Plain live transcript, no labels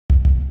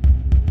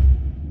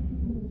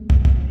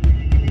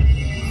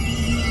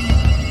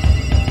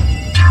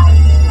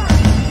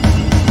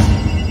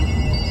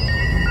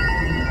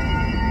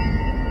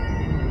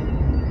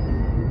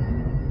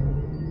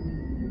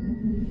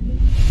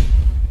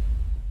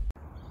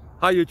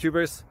Hi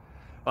YouTubers.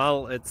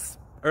 Well, it's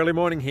early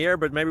morning here,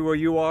 but maybe where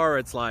you are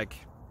it's like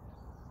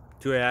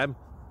 2 a.m.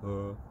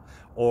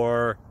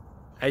 or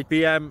 8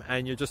 p.m.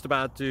 and you're just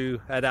about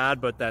to head out,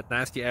 but that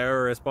nasty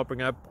error is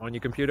popping up on your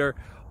computer,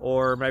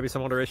 or maybe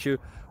some other issue.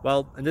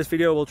 Well, in this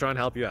video we'll try and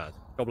help you out.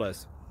 God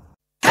bless.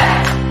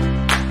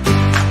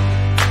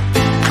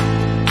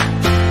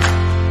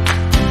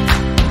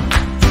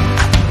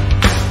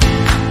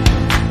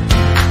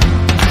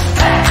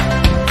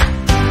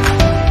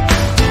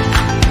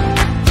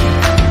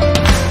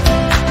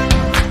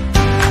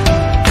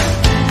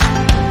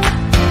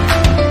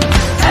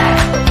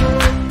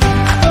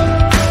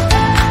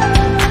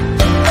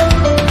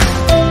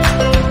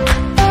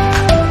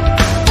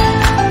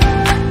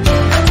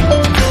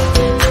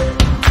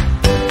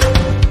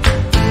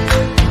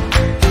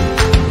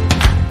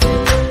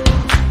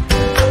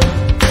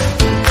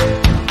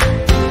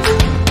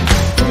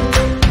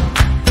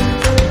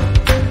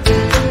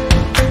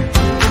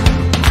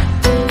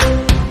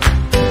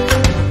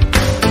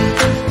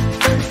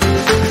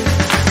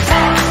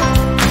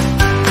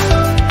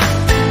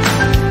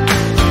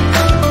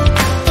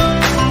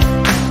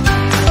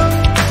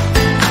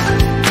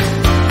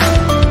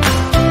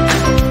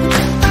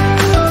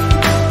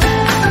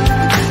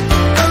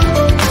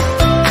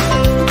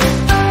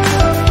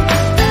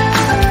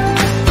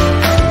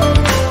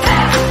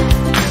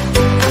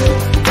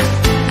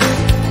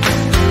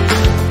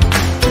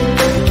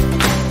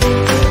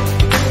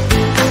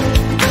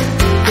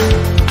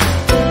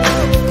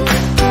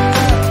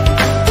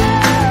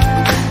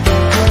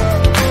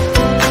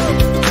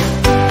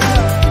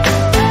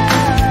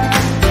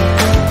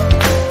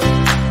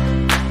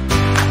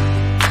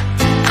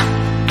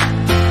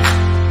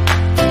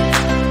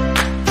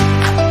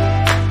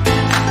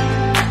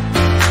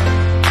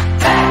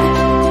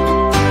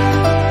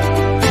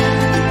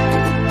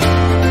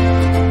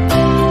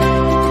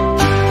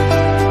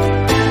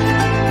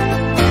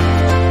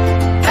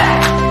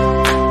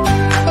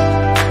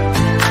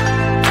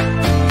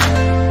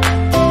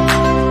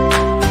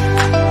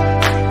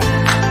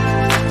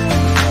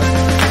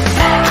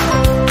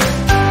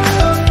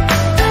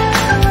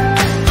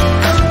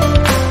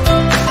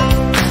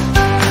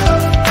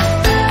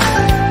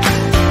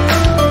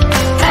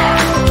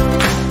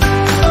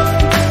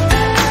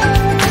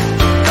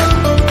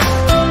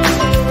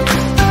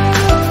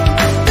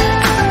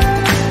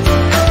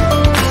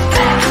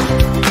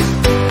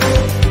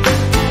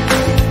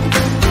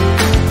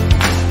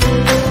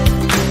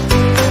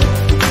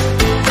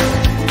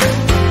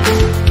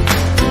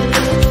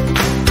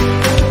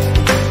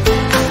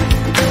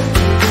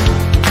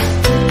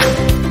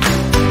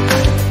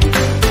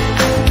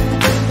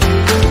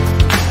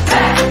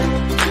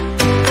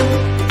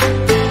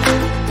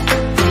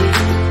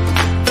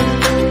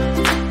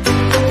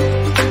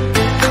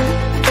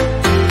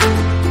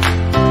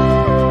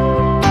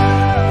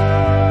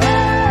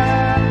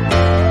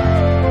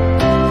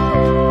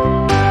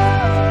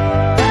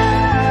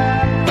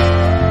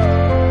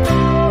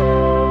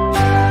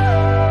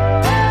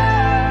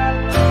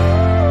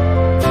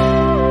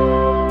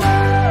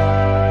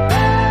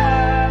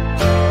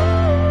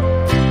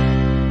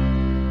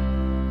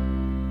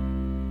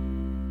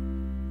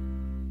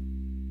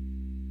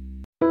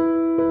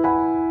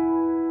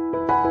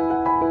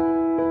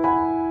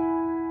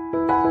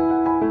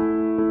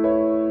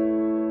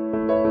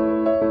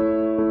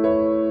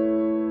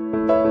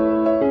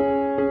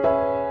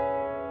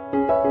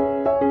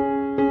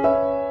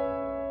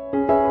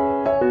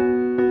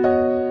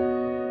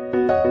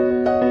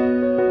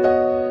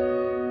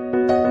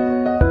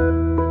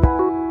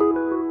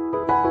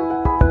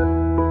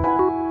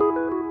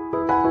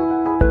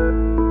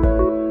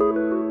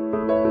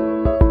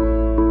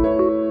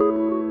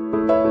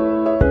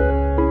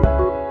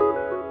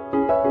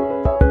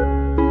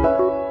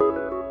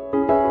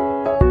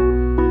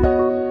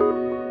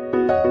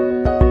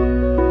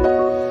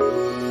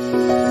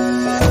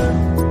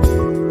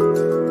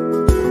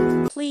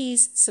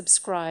 Please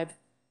subscribe.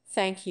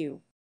 Thank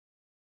you.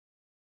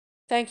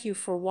 Thank you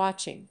for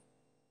watching.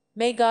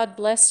 May God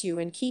bless you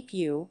and keep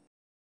you.